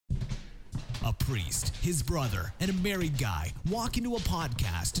A priest, his brother, and a married guy walk into a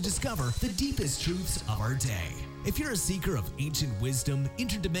podcast to discover the deepest truths of our day. If you're a seeker of ancient wisdom,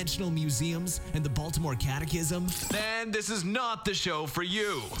 interdimensional museums, and the Baltimore Catechism, then this is not the show for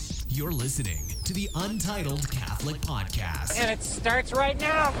you. You're listening to the Untitled Catholic Podcast. And it starts right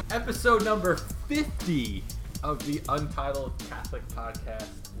now. Episode number 50 of the Untitled Catholic Podcast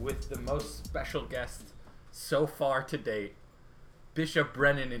with the most special guest so far to date. Bishop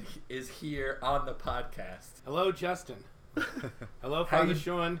Brennan is here on the podcast. Hello, Justin. Hello, Father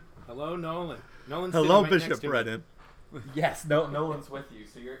Sean. Hello, Nolan. Nolan's Hello, right Bishop Brennan. Yes, Nolan's with you,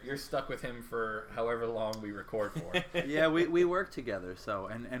 so you're stuck with him for however long we record for. Yeah, we work together, so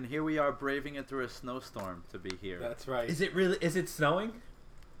and here we are braving it through a snowstorm to be here. That's right. Is it snowing?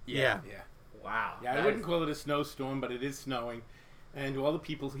 Yeah. Wow. Yeah, I wouldn't call it a snowstorm, but it is snowing. And all the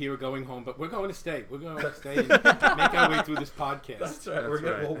people here are going home, but we're going to stay. We're going to stay and make our way through this podcast. That's right.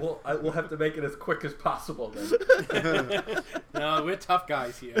 Right. We'll have to make it as quick as possible then. No, we're tough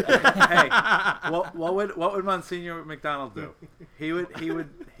guys here. Hey, what would Monsignor McDonald do? He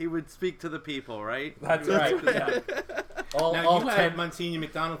would speak to the people, right? That's right. Yeah. Now, you had Monsignor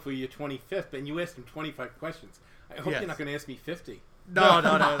McDonald for your 25th, and you asked him 25 questions. I hope Yes. you're not going to ask me 50. No.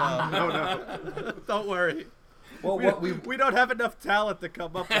 Don't worry. Well, we don't have enough talent to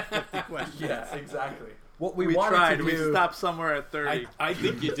come up with 50 questions. yeah, exactly. What We wanted tried. to We do. stopped somewhere at 30. I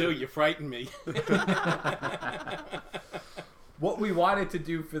think you do. You frighten me. What we wanted to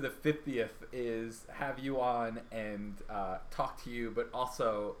do for the 50th is have you on and talk to you, but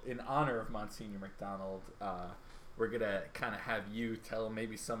also in honor of Monsignor McDonald, we're gonna kind of have you tell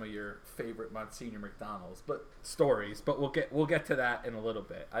maybe some of your favorite Monsignor McDonald's, stories. But we'll get to that in a little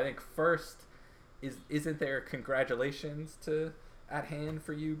bit. I think first, isn't there congratulations at hand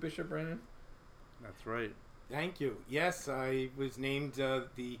for you, Bishop Brennan? That's right. Thank you. Yes, I was named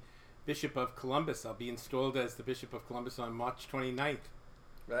the Bishop of Columbus. I'll be installed as the Bishop of Columbus on March 29th.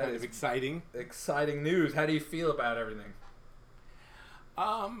 That Kind is of exciting. exciting news. How do you feel about everything?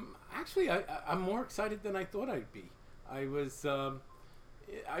 Actually, I'm more excited than I thought I'd be. I was, I'm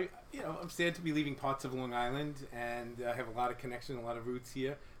sad to be leaving parts of Long Island, and I have a lot of connection, a lot of roots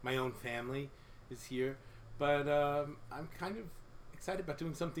here. My own family is here, but I'm kind of excited about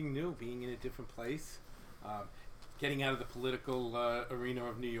doing something new, being in a different place. Getting out of the political arena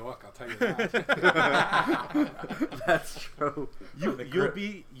of New York, I'll tell you that. That's true.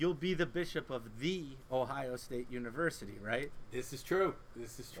 You'll be the bishop of the Ohio State University, right? This is true.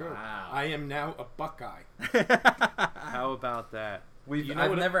 Wow. I am now a Buckeye. How about that?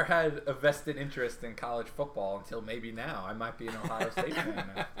 I've never had a vested interest in college football until maybe now. I might be an Ohio State fan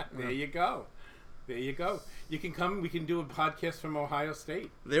now. There you go. You can come. We can do a podcast from Ohio State.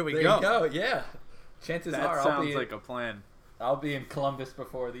 There we There go. you go. Yeah. Chances That are sounds like a plan. I'll be in Columbus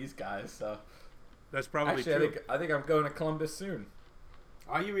before these guys. So That's probably actually, true. I think I'm going to Columbus soon.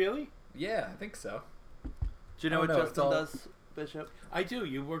 Are you really? Yeah, I think so. Do you know Oh, what no, it's Justin all- does, Bishop? I do.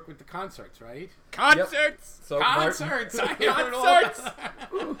 You work with the concerts, right? Concerts! So Concerts! I hear it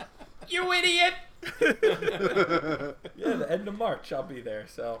all. You idiot! Yeah, the end of March I'll be there.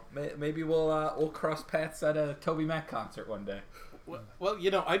 So maybe we'll cross paths at a Toby Mac concert one day. Well,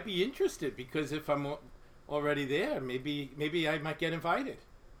 I'd be interested because if I'm already there, maybe I might get invited.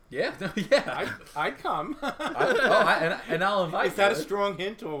 Yeah, yeah. I'd come. And I'll invite Is that you. a strong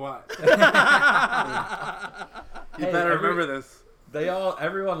hint or what? You better remember this.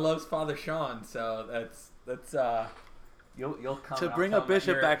 Everyone loves Father Sean, so that's you'll come. To and bring I'll a tell him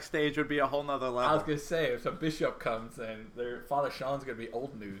bishop that backstage would be a whole nother I was level. gonna say if a bishop comes, then Father Sean's gonna be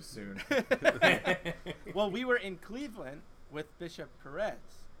old news soon. Well, we were in Cleveland with Bishop Perez.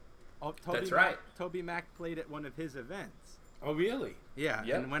 That's right. Toby Mac played at one of his events. Oh, really? Yeah,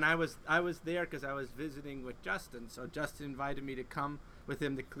 Yep. and when I was there because I was visiting with Justin, so Justin invited me to come with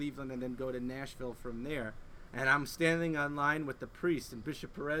him to Cleveland and then go to Nashville from there. And I'm standing online with the priest, and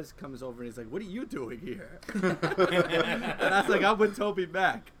Bishop Perez comes over and he's like, "What are you doing here?" And I was like, "I'm with Toby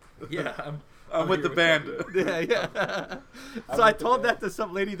Mac." Yeah, I'm with the band. Yeah. So I told that to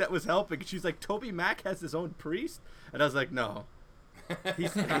some lady that was helping. She's like, "Toby Mac has his own priest," and I was like, "No,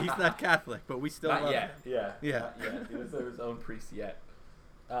 he's not Catholic, but we still not love yet. him." Yeah, Yeah. not yet. He doesn't have his own priest yet.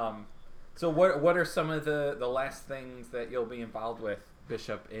 So what are some of the last things that you'll be involved with,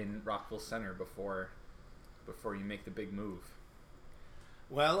 Bishop, in Rockville Center before you make the big move?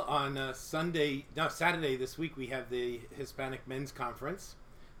 Well, on Saturday this week, we have the Hispanic Men's Conference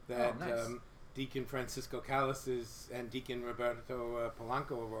that nice. Deacon Francisco Callis and Deacon Roberto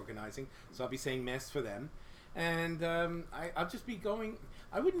Polanco are organizing. So I'll be saying Mass for them. And I'll just be going.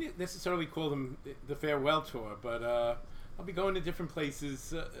 I wouldn't necessarily call them the farewell tour, but I'll be going to different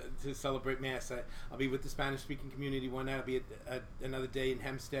places to celebrate Mass. I'll be with the Spanish-speaking community one night. I'll be at another day in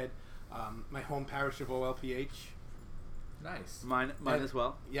Hempstead, my home parish of OLPH. Nice. Mine as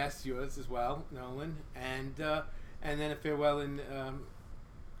well. Yes, yours as well, Nolan. And then a farewell in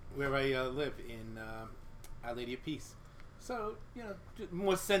where I live in Our Lady of Peace. So,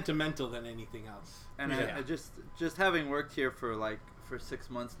 more sentimental than anything else. And I just having worked here for 6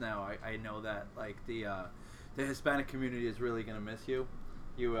 months now, I know that the Hispanic community is really going to miss you.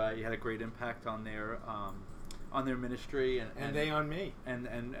 You had a great impact on their ministry and they on me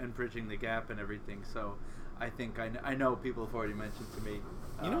and bridging the gap and everything. So I think I know people have already mentioned to me.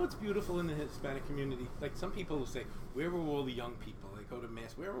 You know what's beautiful in the Hispanic community? Like, some people will say, "Where are all the young people?" They go to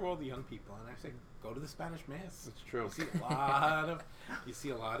Mass. Where are all the young people? And I say, "Go to the Spanish Mass." It's true. You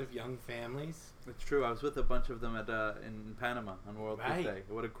see a lot of young families. It's true. I was with a bunch of them in Panama on World Peace Day.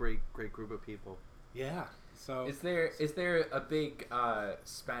 What a great group of people. Yeah. So is there a big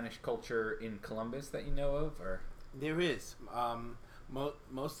Spanish culture in Columbus that you know of, or? There is.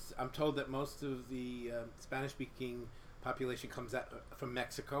 Most I'm told that most of the Spanish-speaking population comes out from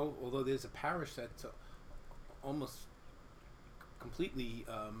Mexico. Although there's a parish that's almost completely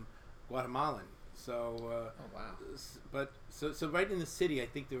Guatemalan. So. Oh wow. But so right in the city, I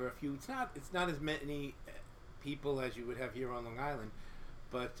think there are a few. It's not as many people as you would have here on Long Island,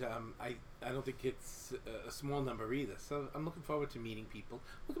 but I don't think it's a small number either. So I'm looking forward to meeting people.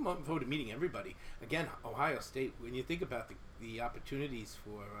 Looking forward to meeting everybody. Again, Ohio State. When you think about the opportunities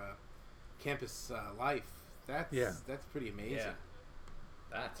for campus life, that's pretty amazing. Yeah.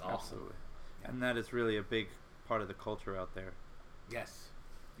 That's awesome. Absolutely. And that is really a big part of the culture out there. Yes.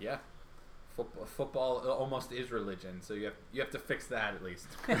 Yeah. Football almost is religion, so you have to fix that at least.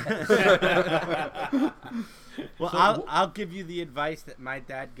 Well, I'll give you the advice that my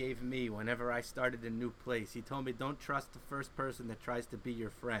dad gave me whenever I started a new place. He told me, don't trust the first person that tries to be your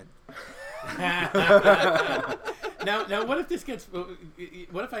friend. Now, what if this gets?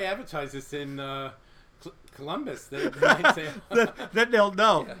 What if I advertise this in Columbus? They might say, then they'll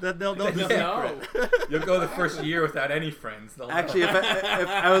know. Yeah. Then they'll know the no. secret. You'll go the first year without any friends. They'll know. Actually, if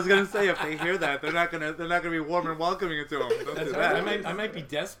I was gonna say, if they hear that, they're not gonna be warm and welcoming it to them. Don't That's do right. that. I might be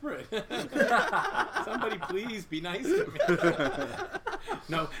desperate. Somebody please be nice to me.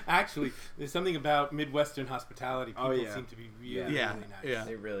 No, actually, there's something about Midwestern hospitality. People seem to be really Yeah. nice. Yeah.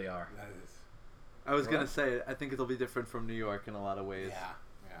 They really are. That is. I was gonna say, I think it'll be different from New York in a lot of ways. Yeah.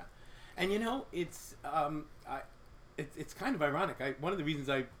 And it's it's kind of ironic. One of the reasons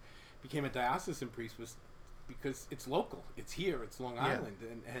I became a diocesan priest was because it's local. It's here. It's Long Island,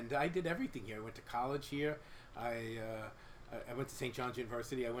 and I did everything here. I went to college here. I went to St. John's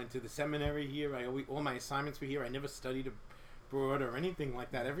University. I went to the seminary here. All my assignments were here. I never studied abroad or anything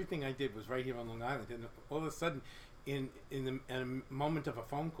like that. Everything I did was right here on Long Island. And all of a sudden, in a moment of a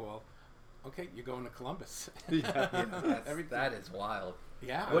phone call, okay, you're going to Columbus. That is wild.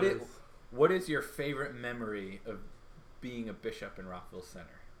 Yeah. What is your favorite memory of being a bishop in Rockville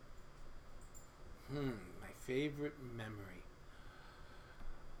Center? My favorite memory.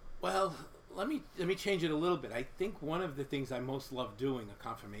 Well, let me change it a little bit. I think one of the things I most love doing are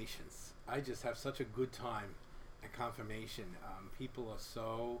confirmations. I just have such a good time at confirmation. People are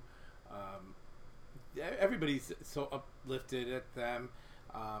so everybody's so uplifted at them,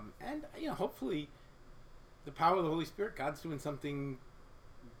 and hopefully the power of the Holy Spirit, God's doing something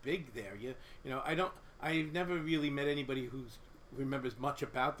big there. I've never really met anybody who remembers much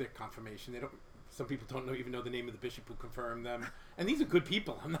about their confirmation. Some people don't even know the name of the bishop who confirmed them, and these are good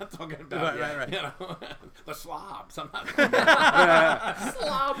people. I'm not talking about Right. The slobs. I'm not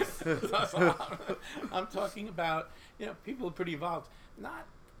slobs. I'm talking about people are pretty involved. Not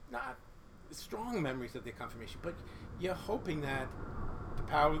strong memories of their confirmation, but you're hoping that the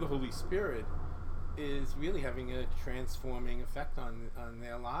power of the Holy Spirit is really having a transforming effect on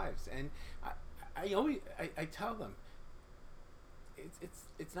their lives. And I always tell them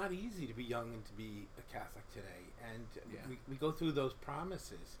it's not easy to be young and to be a Catholic today, and we go through those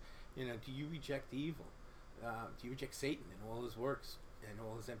promises. Do you reject evil? Do you reject Satan and all his works and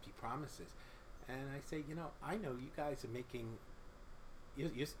all his empty promises? And I say, I know you guys are making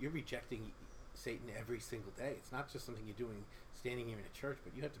you're rejecting Satan every single day. It's not just something you're doing standing here in a church,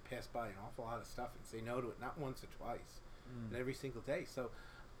 but you have to pass by an awful lot of stuff and say no to it, not once or twice, but every single day. So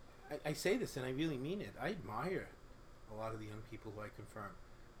I say this, and I really mean it. I admire a lot of the young people who I confirm,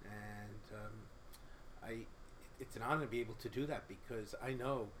 and it's an honor to be able to do that, because I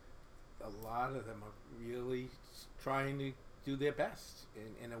know a lot of them are really trying to do their best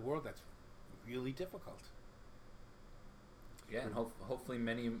in a world that's really difficult. Yeah, and hopefully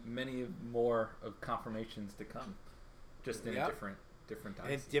many more of confirmations to come. just in Yep. a different In a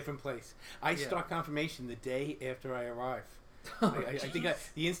diocese. different place. I start confirmation the day after I arrive. Oh, I think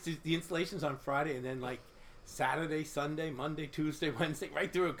the installation's on Friday, and then like Saturday, Sunday, Monday, Tuesday, Wednesday,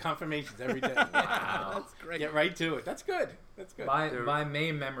 right through confirmations every day. Wow. That's great. Get right to it. That's good. That's good. My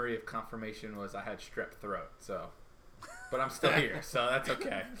main memory of confirmation was I had strep throat, so, but I'm still here, so that's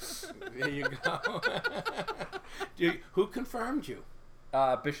okay. There you go. Who confirmed you?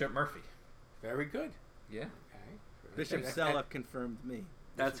 Bishop Murphy. Very good. Yeah. Okay. Bishop That- Sella confirmed me.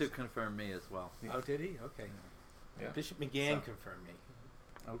 That's who confirmed me as well. Oh, did he? Okay. Yeah. Bishop McGann So- confirmed me,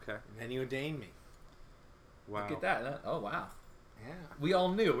 Okay. and then he ordained me. Wow. Look at that. Oh wow. Yeah. We all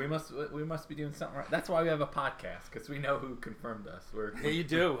knew we must be doing something right. That's why we have a podcast, because we know who confirmed us. Yeah, you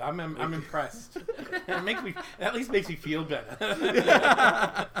do. I'm impressed. It at least makes me feel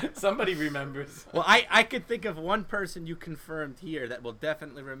better. Somebody remembers. Well, I could think of one person you confirmed here that will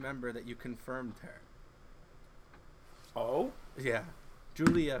definitely remember that you confirmed her. Oh. Yeah,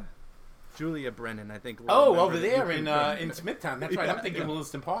 Julia Brennan, I think. will Oh, remember over that you there confirmed. in Smithtown. That's right. I'm thinking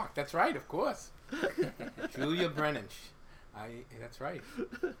Williston Park. That's right. Of course. Julia Brennan. That's right.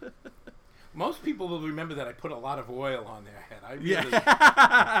 Most people will remember that I put a lot of oil on their head. I really,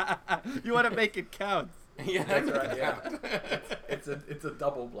 Yeah. You want to make it count. yeah, That's right. Yeah. It's a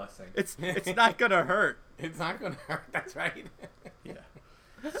double blessing. It's not gonna hurt. It's not going to hurt. That's right. Yeah.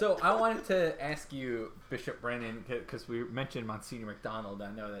 So I wanted to ask you, Bishop Brennan, because we mentioned Monsignor McDonald.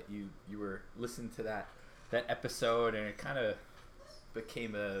 I know that you were listening to that episode, and it kind of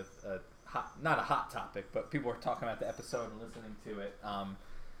became a hot, not a hot topic, but people were talking about the episode and listening to it.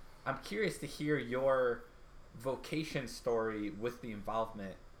 I'm curious to hear your vocation story with the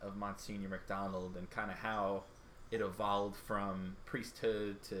involvement of Monsignor McDonald and kind of how it evolved from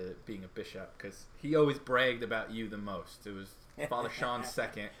priesthood to being a bishop, because he always bragged about you the most. It was Father Sean's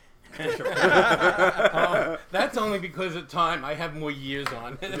second. Bishop That's only because of time. I have more years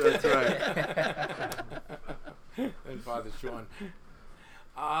on. That's right. Than Father Sean.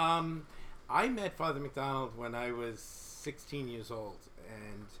 I met Father McDonald when I was 16 years old,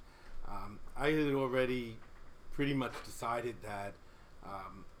 and I had already pretty much decided that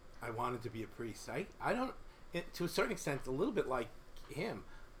I wanted to be a priest. I don't, to a certain extent, a little bit like him,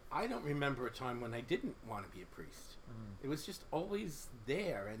 I don't remember a time when I didn't want to be a priest. It was just always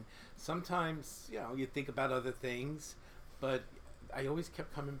there, and sometimes, you think about other things, but I always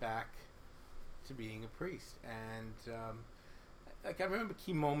kept coming back to being a priest. And like I remember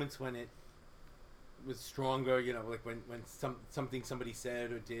key moments when it was stronger, like when something somebody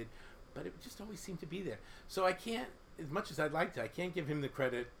said or did, but it just always seemed to be there. So I can't, as much as I'd like to, I can't give him the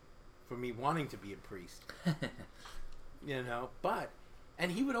credit for me wanting to be a priest. But,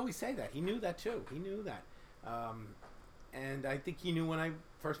 and he would always say that. He knew that too. He knew that. And I think he knew when I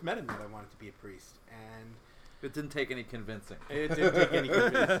first met him that I wanted to be a priest. And It didn't take any convincing. it didn't take any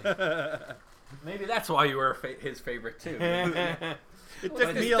convincing. Maybe that's why you were his favorite too. It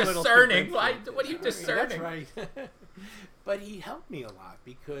took me a little discerning. convincing. What are you discerning? That's right. But he helped me a lot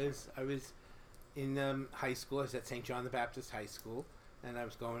because I was in high school. I was at St. John the Baptist High School, and I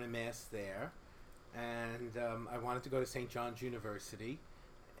was going to Mass there. And I wanted to go to St. John's University.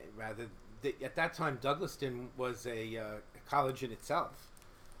 At that time, Douglaston was a college in itself.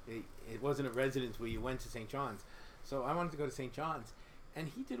 It wasn't a residence where you went to St. John's. So I wanted to go to St. John's. And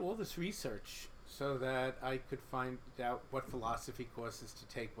he did all this research so that I could find out what philosophy courses to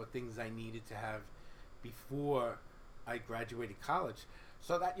take, what things I needed to have before I graduated college,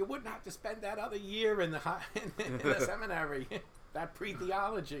 so that you wouldn't have to spend that other year in the seminary, that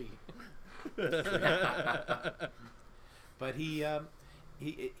pre-theology. But he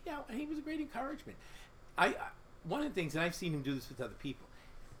was a great encouragement. One of the things, and I've seen him do this with other people,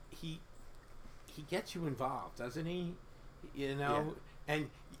 he gets you involved, doesn't he? And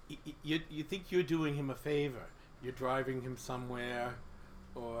you think you're doing him a favor. You're driving him somewhere,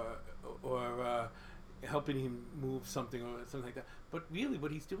 or helping him move something or something like that. But really,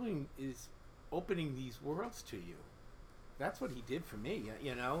 what he's doing is opening these worlds to you. That's what he did for me.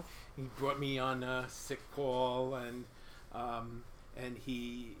 He brought me on a sick call, and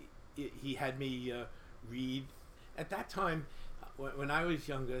he had me read. At that time, when I was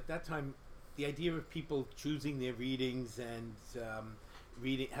younger, the idea of people choosing their readings and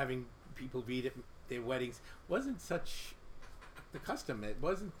having people read at their weddings wasn't such the custom. It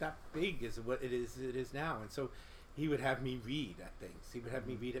wasn't that big as what it is now. And so he would have me read at things. He would have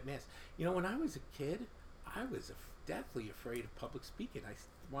me read at Mass. When I was a kid, I was deathly afraid of public speaking. I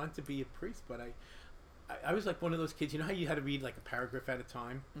wanted to be a priest, but I was like one of those kids. You know how you had to read like a paragraph at a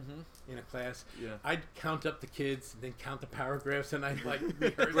time in a class? Yeah. I'd count up the kids, then count the paragraphs, and I'd like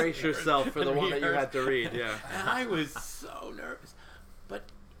rehearse. Brace yourself for the one that you rehearse. had to read. Yeah. And I was so nervous, but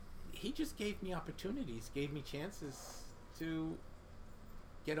he just gave me opportunities, gave me chances to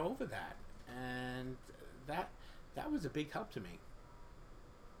get over that, and that was a big help to me.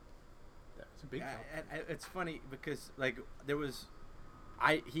 That was a big help. And it's funny because like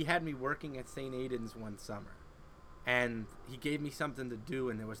he had me working at St. Aidan's one summer, and he gave me something to do,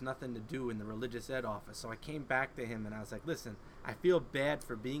 and there was nothing to do in the religious ed office. So I came back to him and I was like, listen, I feel bad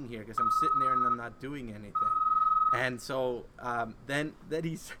for being here because I'm sitting there and I'm not doing anything. And so then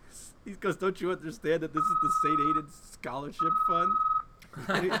he says, he goes, don't you understand that this is the St. Aidan's Scholarship Fund?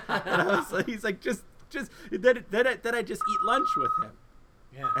 And I was like, he's like, just then I just eat lunch with him.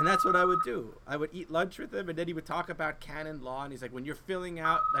 Yeah. And that's what I would do. I would eat lunch with him, and then he would talk about canon law. And he's like, when you're filling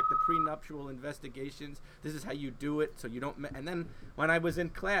out like the prenuptial investigations, this is how you do it, so you don't. And then when I was in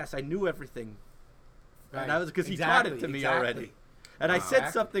class, I knew everything. Right. And I was because he taught it to me exactly. already. And I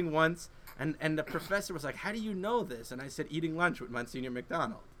said something once, and the professor was like, "How do you know this?" And I said, "Eating lunch with Monsignor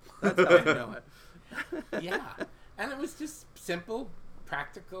McDonald." That's how I know it. Yeah, and it was just simple,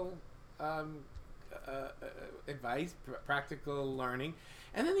 practical advice, practical learning.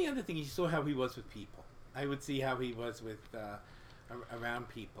 And then the other thing, you saw how he was with people. I would see how he was with around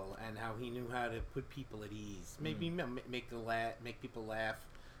people, and how he knew how to put people at ease. Maybe make people laugh,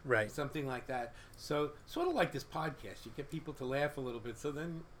 Right. something like that. So sort of like this podcast, you get people to laugh a little bit, so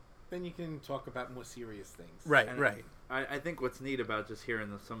then you can talk about more serious things. Right. And Right. I think what's neat about just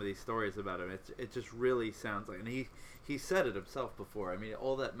hearing some of these stories about him, it just really sounds like, and he said it himself before. I mean,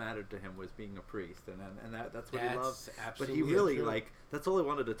 all that mattered to him was being a priest, and that's what he loved. But he really true. that's all he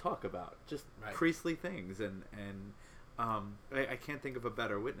wanted to talk about, just Right. priestly things, and I can't think of a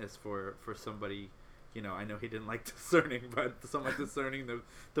better witness for somebody. You know, I know he didn't like discerning, but someone discerning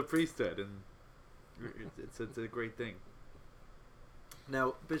the priesthood, and it's a great thing.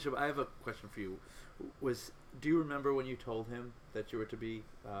 Now, Bishop, I have a question for you. Do you remember when you told him that you were to be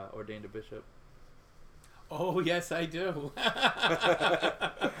ordained a bishop? Oh, yes, I do.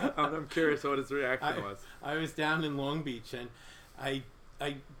 I'm curious what his reaction was. I was down in Long Beach, and I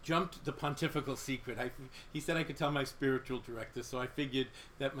jumped the pontifical secret. He said I could tell my spiritual director, so I figured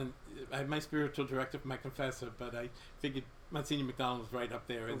that I had my spiritual director for my confessor, but I figured Monsignor McDonald was right up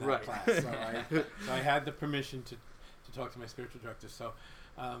there in that Right. class. So I had the permission to talk to my spiritual director. So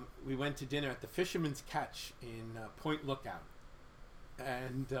we went to dinner at the Fisherman's Catch in Point Lookout,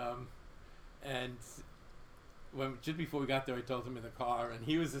 and just before we got there, I told him in the car, and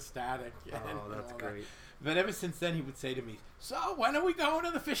he was ecstatic. Oh, that's great. But ever since then, he would say to me, "So, when are we going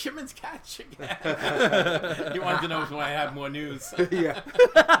to the Fisherman's Catch again?" He wanted to know if I had more news. Yeah.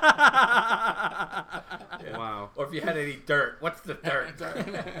 Wow. Or if you had any dirt, what's the dirt?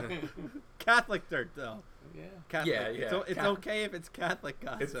 Catholic dirt, though. Yeah. Catholic. Yeah. It's okay if it's Catholic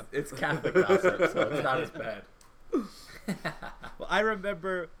gossip. It's Catholic gossip, so it's not as bad. Well, I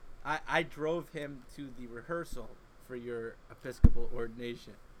remember I drove him to the rehearsal for your Episcopal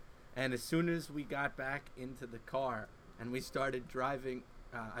ordination. And as soon as we got back into the car and we started driving,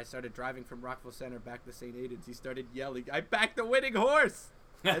 I started driving from Rockville Center back to St. Aidan's, he started yelling, "I backed the winning horse!"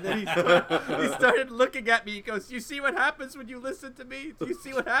 And then he started looking at me. He goes, "You see what happens when you listen to me? Do you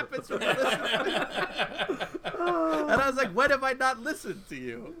see what happens when you listen to me?" And I was like, "When have I not listened to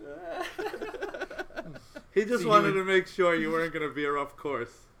you?" He just wanted to make sure you weren't going to veer off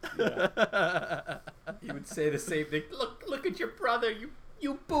course. He would say the same thing. Look at your brother, you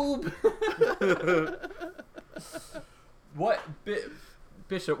boob.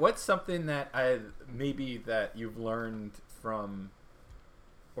 Bishop? What's something that that you've learned from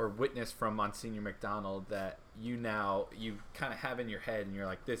or witnessed from Monsignor McDonald that you kind of have in your head, and you're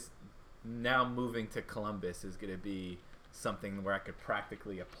like, this now moving to Columbus is going to be something where I could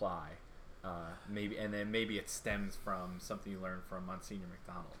practically apply, maybe it stems from something you learned from Monsignor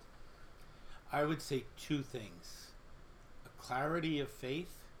McDonald. I would say two things: a clarity of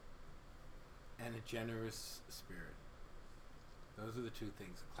faith and a generous spirit. Those are the two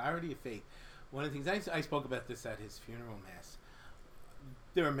things. Clarity of faith. One of the things, I spoke about this at his funeral mass.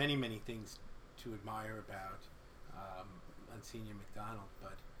 There are many, many things to admire about Monsignor McDonald,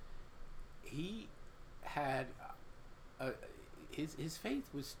 but he had his faith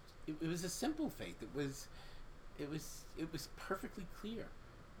was it was a simple faith. It was perfectly clear,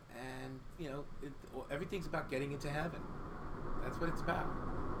 and everything's about getting into heaven. That's what it's about,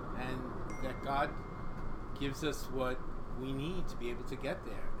 and that God gives us what we need to be able to get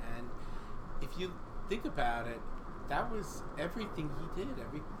there. And if you think about it, that was everything he did.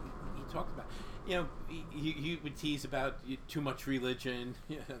 He talked about. He would tease about too much religion.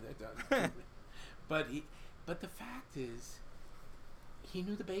 But the fact is, he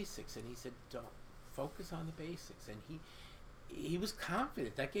knew the basics, and he said, "Don't focus on the basics." And he was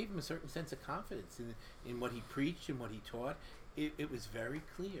confident. That gave him a certain sense of confidence in what he preached and what he taught. It was very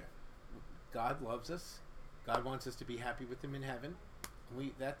clear. God loves us. God wants us to be happy with Him in heaven.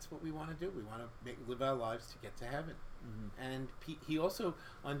 That's what we want to do. We want to live our lives to get to heaven. Mm-hmm. And he also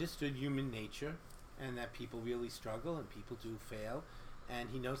understood human nature, and that people really struggle and people do fail. And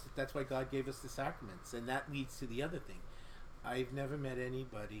he knows that that's why God gave us the sacraments. And that leads to the other thing. I've never met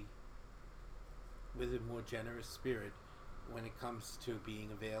anybody with a more generous spirit when it comes to being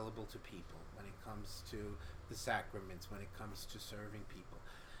available to people, when it comes to the sacraments, when it comes to serving people.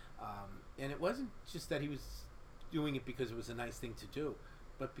 And it wasn't just that he was doing it because it was a nice thing to do,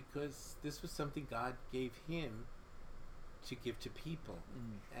 but because this was something God gave him to give to people.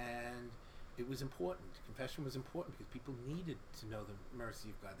 And it was important. Confession was important because people needed to know the mercy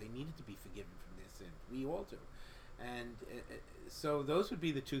of God. They needed to be forgiven from their sins. We all do. And so those would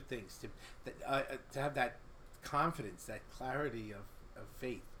be the two things, to have that confidence, that clarity of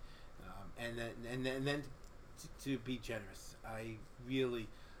faith, and then to be generous. I really,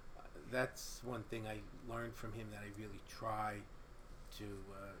 that's one thing I learned from him that I really try to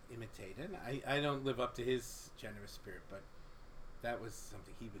imitate. And I don't live up to his generous spirit, but that was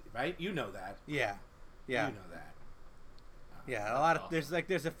something he would, right? You know that. Yeah. You know that. Yeah, a lot of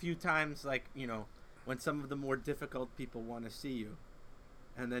there's a few times, like, when some of the more difficult people want to see you,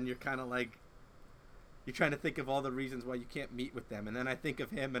 and then you're kind of like, you're trying to think of all the reasons why you can't meet with them, and then I think of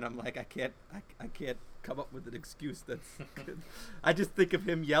him, and I'm like, I can't come up with an excuse that's good. I just think of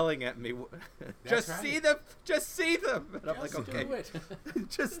him yelling at me, just right. see them, and I'm like, okay, do it.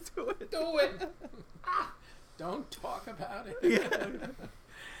 Just do it, don't talk about it. Yeah.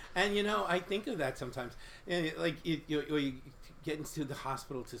 And I think of that sometimes, like you get into the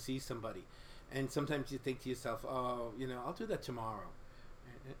hospital to see somebody, and sometimes you think to yourself, oh, I'll do that tomorrow.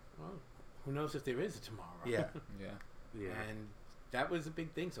 Well, who knows if there is a tomorrow? Yeah. And that was a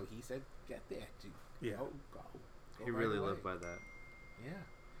big thing. So he said, get there. Go He really lived by that. Yeah.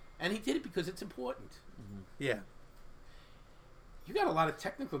 And he did it because it's important. Mm-hmm. Yeah. You got a lot of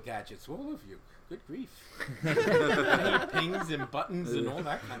technical gadgets, all of you. Good grief. Pings and buttons and all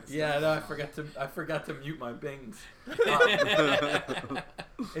that kind of stuff. Yeah, no, I forgot to mute my bings.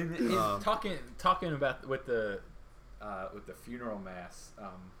 Talking about with the funeral mass.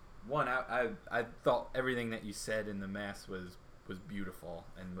 One, I thought everything that you said in the mass was beautiful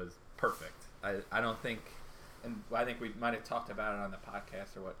and was perfect. I don't think, and I think we might have talked about it on the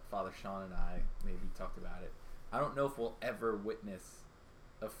podcast, or what Father Sean and I maybe talked about it. I don't know if we'll ever witness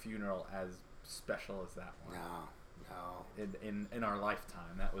a funeral as special as that one. No. In our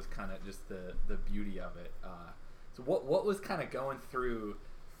lifetime, that was kind of just the beauty of it. So what was kind of going through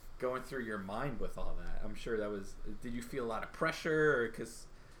your mind with all that? I'm sure that was. Did you feel a lot of pressure, because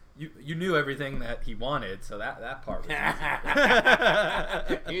you knew everything that he wanted, so that part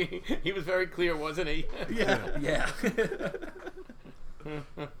was easy. He was very clear, wasn't he? Yeah.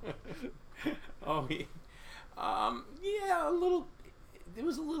 Oh, yeah, a little. There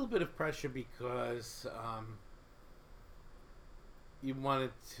was a little bit of pressure because you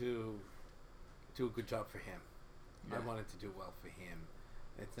wanted to do a good job for him. Yeah. I wanted to do well for him.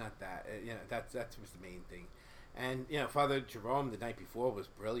 It's not that. That was the main thing. And Father Jerome the night before was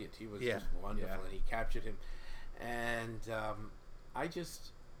brilliant. He was just wonderful, and he captured him. And I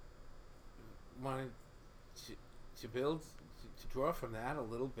just wanted to draw from that a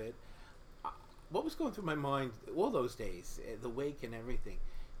little bit. What was going through my mind all those days, the wake and everything,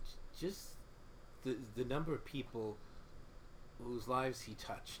 just the number of people whose lives he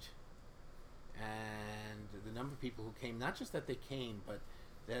touched, and the number of people who came, not just that they came, but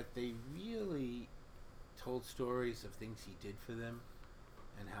that they really told stories of things he did for them,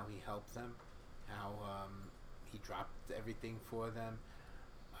 and how he helped them, how he dropped everything for them.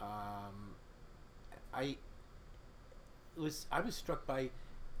 I was struck by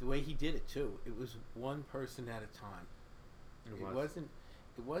the way he did it too. It was one person at a time. It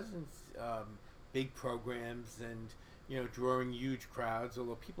wasn't big programs and drawing huge crowds.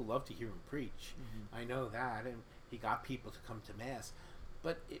 Although people love to hear him preach, I know that, and he got people to come to mass.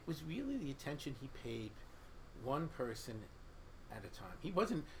 But it was really the attention he paid one person at a time. He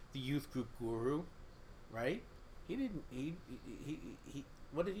wasn't the youth group guru, right? He didn't. He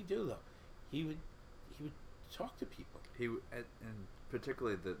what did he do though? He would talk to people. And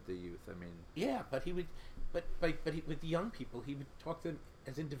particularly the youth. I mean. Yeah, but he would, but with the young people, he would talk to them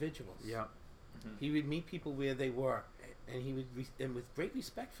as individuals. Yeah. He would meet people where they were, and he would and with great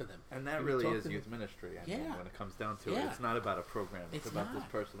respect for them. And that He would really talk is to youth them. ministry. I Yeah. mean, when it comes down to it, Yeah. it's not about a program. It's about this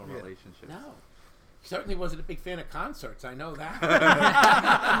not. personal Yeah. relationship. No, he certainly wasn't a big fan of concerts. I know that.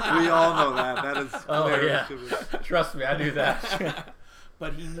 We all know that. That is Oh clear yeah, to me. trust me, I knew that.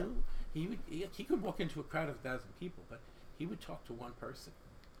 But he knew he could walk into a crowd of 1,000 people, but he would talk to one person,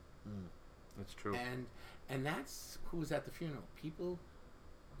 That's true. and that's who was at the funeral. People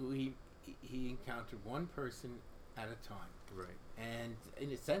who he encountered, one person at a time. Right. And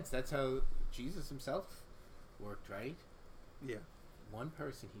in a sense, that's how Jesus himself worked, right? Yeah. One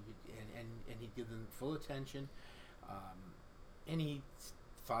person, he would, and he'd give them full attention, and he'd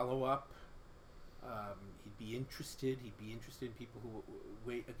follow up. He'd be interested. He'd be interested in people who,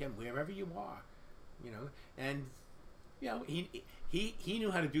 again, wherever you are, and he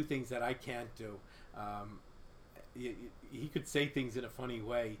knew how to do things that I can't do. He could say things in a funny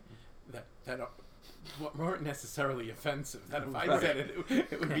way that weren't necessarily offensive. That if I said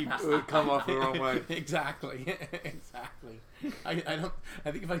it would be It would come off the wrong way. Exactly. I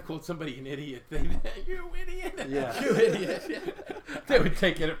think if I called somebody an idiot, you idiot. Yeah. You idiot. They would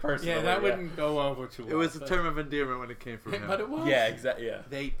take it personally. Yeah, that wouldn't go over too well. It was a but- term of endearment when it came from him. But it was. Yeah, exactly. Yeah.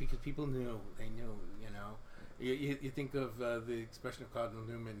 Because people knew. They knew. You think of the expression of Cardinal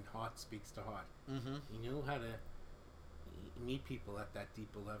Newman, heart speaks to heart. Mm-hmm. He knew how to meet people at that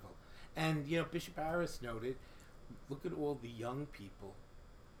deeper level. And, Bishop Harris noted, look at all the young people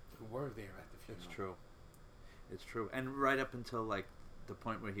who were there at the funeral. It's true. It's true. And right up until, the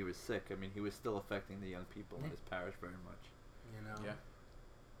point where he was sick, I mean, he was still affecting the young people in his parish very much. Yeah.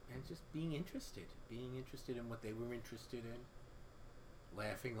 And just being interested in what they were interested in,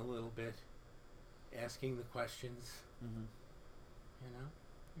 laughing a little bit, asking the questions, Mm-hmm.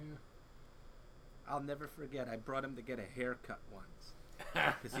 Yeah. I'll never forget. I brought him to get a haircut once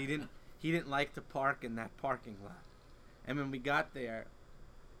because he didn't like to park in that parking lot. And when we got there,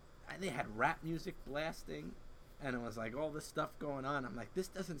 they had rap music blasting, and it was like all this stuff going on. I'm like, this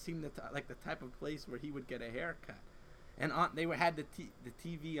doesn't seem like the type of place where he would get a haircut. And they had the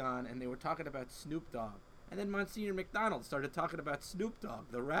TV on, and they were talking about Snoop Dogg. And then Monsignor McDonald started talking about Snoop Dogg,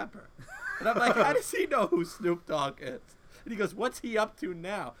 the rapper. And I'm like, how does he know who Snoop Dogg is? And he goes, what's he up to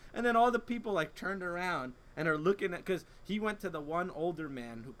now? And then all the people turned around and are looking at, because he went to the one older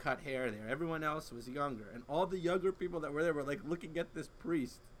man who cut hair there. Everyone else was younger. And all the younger people that were there were looking at this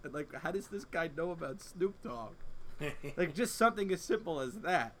priest. And how does this guy know about Snoop Dogg? Just something as simple as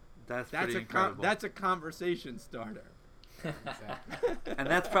that. That's pretty incredible. That's a conversation starter. Exactly. And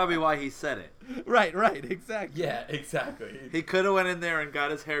that's probably why he said it. Right, exactly. Yeah, exactly. He could have went in there and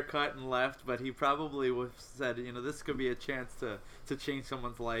got his hair cut and left, but he probably would have said, this could be a chance to change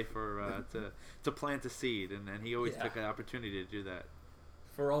someone's life or to plant a seed, and he always took an opportunity to do that.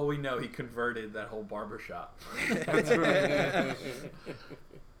 For all we know, he converted that whole barbershop. That's right.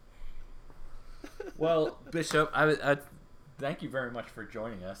 Well, Bishop, I thank you very much for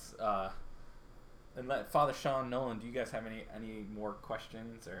joining us. And Father Sean Nolan, do you guys have any more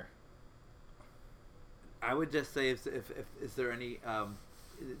questions or? I would just say, if is there any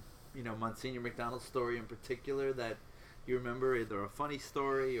Monsignor McDonald's story in particular that you remember, either a funny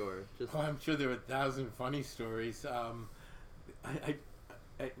story or just? Oh, I'm sure there are 1,000 funny stories. I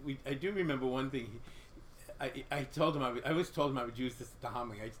do remember one thing. I told him I was told him I would use this at the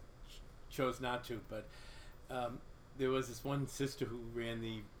homily. I chose not to, but there was this one sister who ran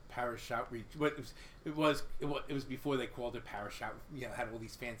the parish outreach. It was before they called it parish out. Had all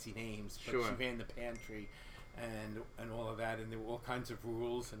these fancy names, but Sure. she ran the pantry and all of that, and there were all kinds of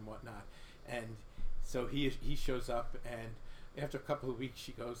rules and whatnot. And so he shows up, and after a couple of weeks,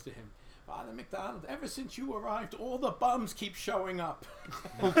 she goes to him, Father McDonald, ever since you arrived, all the bums keep showing up.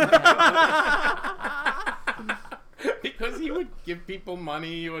 Because he would give people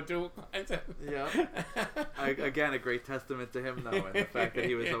money or do all kinds of... Yeah. Again, a great testament to him, though, and the fact that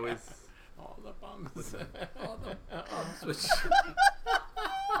he was always... All the bums. All the bums. Which...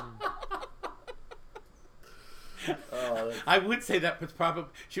 I would say that was probably...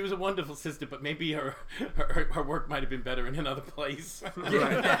 She was a wonderful sister, but maybe her work might have been better in another place.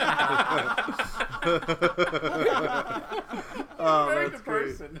 Oh, Very that's good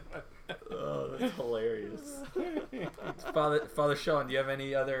great. person. Oh, that's hilarious. Father Sean, do you have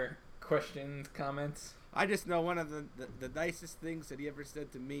any other questions, comments? I just know one of the nicest things that he ever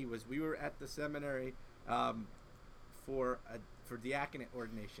said to me was we were at the seminary for diaconate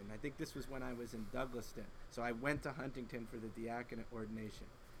ordination. I think this was when I was in Douglaston. So I went to Huntington for the diaconate ordination.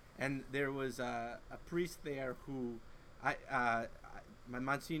 And there was a priest there who my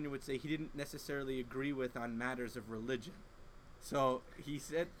Monsignor would say he didn't necessarily agree with on matters of religion. So he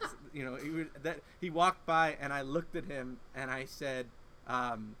said, he walked by, and I looked at him, and I said,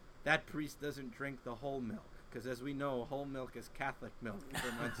 that priest doesn't drink the whole milk. Because as we know, whole milk is Catholic milk.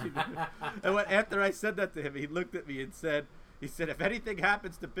 And after I said that to him, he looked at me and said, if anything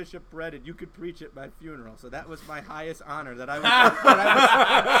happens to Bishop Brennan, you could preach at my funeral. So that was my highest honor, that I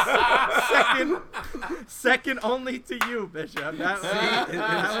was second only to you, Bishop. That was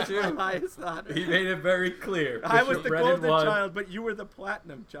my highest honor. He made it very clear. I was Bishop the Brennan golden won. child, but you were the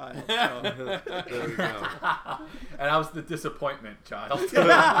platinum child. So. There we go. And I was the disappointment child.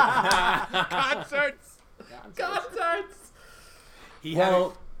 Concerts. Concerts.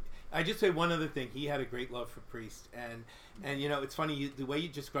 I just say one other thing. He had a great love for Priest, and it's funny the way you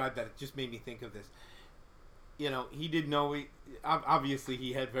described that. It just made me think of this. He didn't know. Obviously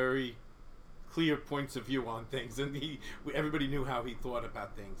he had very clear points of view on things, and everybody knew how he thought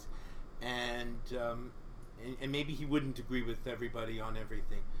about things, and maybe he wouldn't agree with everybody on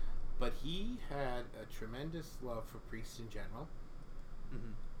everything, but he had a tremendous love for priests in general.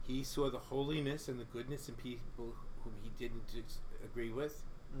 Mm-hmm. He saw the holiness and the goodness in people whom he didn't agree with.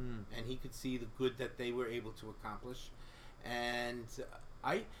 And he could see the good that they were able to accomplish, and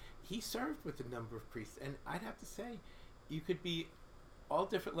he served with a number of priests, and I'd have to say, you could be all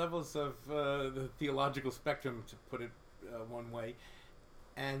different levels of the theological spectrum, to put it one way,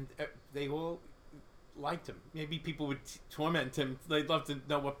 and they all liked him. Maybe people would torment him; they'd love to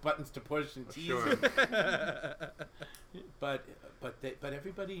know what buttons to push and tease him. But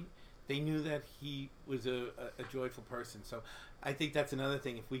everybody. They knew that he was a joyful person. So I think that's another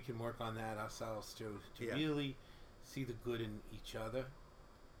thing, if we can work on that ourselves to really see the good in each other.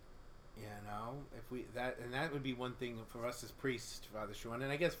 If that would be one thing for us as priests, Father Sean,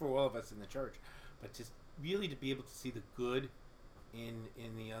 and I guess for all of us in the church, but just really to be able to see the good in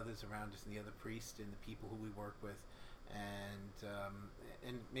the others around us, and the other priests and the people who we work with,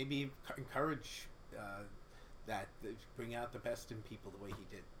 and maybe encourage that, bring out the best in people the way he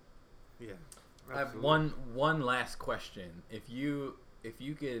did. Yeah. I have one last question. If you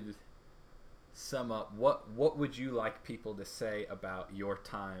could sum up, what would you like people to say about your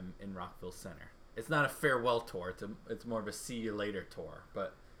time in Rockville Center? It's not a farewell tour. It's more of a see you later tour.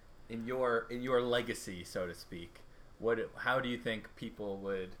 But in your legacy, so to speak, how do you think people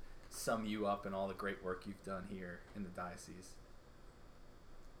would sum you up and all the great work you've done here in the diocese?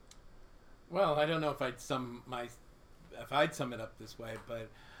 Well, I don't know if I'd sum it up this way, but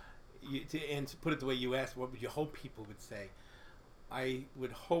to put it the way you asked, what would you hope people would say? I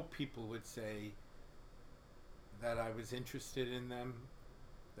would hope people would say that I was interested in them,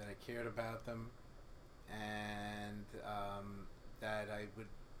 that I cared about them, and that I would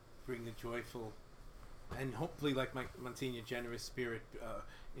bring the joyful and hopefully, like my Monsignor, generous spirit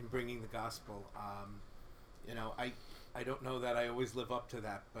in bringing the gospel. I don't know that I always live up to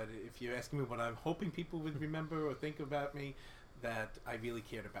that, but if you're asking me what I'm hoping people would remember or think about me, that I really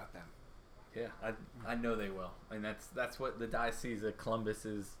cared about them. Yeah, I know they will, and that's what the Diocese of Columbus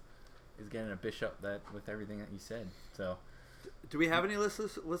is getting a bishop that with everything that you said. So, do we have any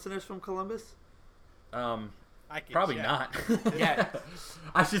listeners from Columbus? Probably check. not. Yeah,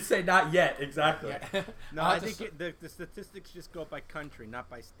 I should say not yet. Exactly. Yeah. No, I think the statistics just go by country, not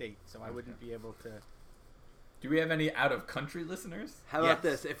by state. So I wouldn't be able to. Do we have any out of country listeners? How about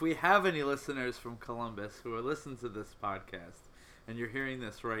this? If we have any listeners from Columbus who are listening to this podcast, and you're hearing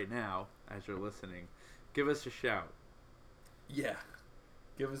this right now as you're listening, give us a shout. Yeah.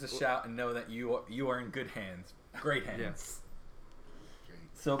 Give us a shout and know that you are in good hands. Great hands. Yes.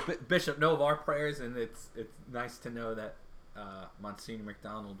 So, Bishop, know of our prayers, and it's nice to know that Monsignor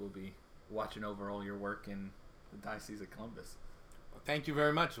McDonald will be watching over all your work in the Diocese of Columbus. Well, thank you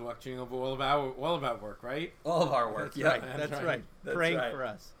very much for watching over all of our work, right? All of our work. That's yeah. right. That's right. That's Praying right. for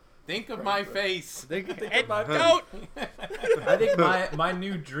us. Think of my face. Think of and my- don't. I think my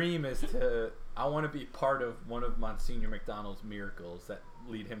new dream is I want to be part of one of Monsignor McDonald's miracles that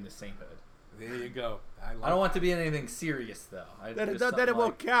lead him to sainthood. There you go. I don't want to be in anything serious, though. Then it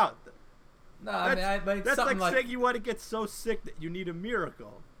won't count. No, I mean, That's something like saying you want to get so sick that you need a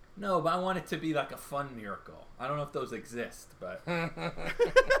miracle. No, but I want it to be like a fun miracle. I don't know if those exist, but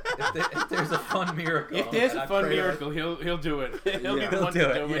if there's a fun miracle, If there's and a I fun pray miracle, he'll do it. He'll be the one do to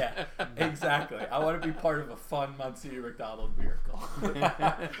it. do it. Yeah, exactly. I want to be part of a fun Monsignor McDonald miracle.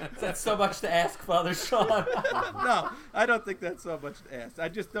 That's so much to ask, Father Sean. No, I don't think that's so much to ask. I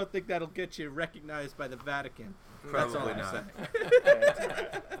just don't think that'll get you recognized by the Vatican. That's all Probably I'm not.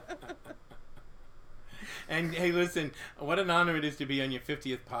 saying. And hey, listen, what an honor it is to be on your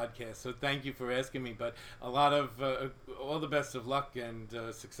 50th podcast. So thank you for asking me. But a lot of all the best of luck and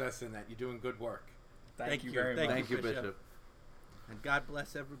success in that. You're doing good work. Thank you very much. Thank you, Bishop. And God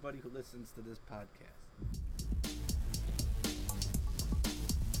bless everybody who listens to this podcast.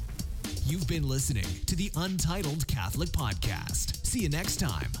 You've been listening to the Untitled Catholic Podcast. See you next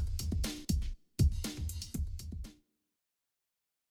time.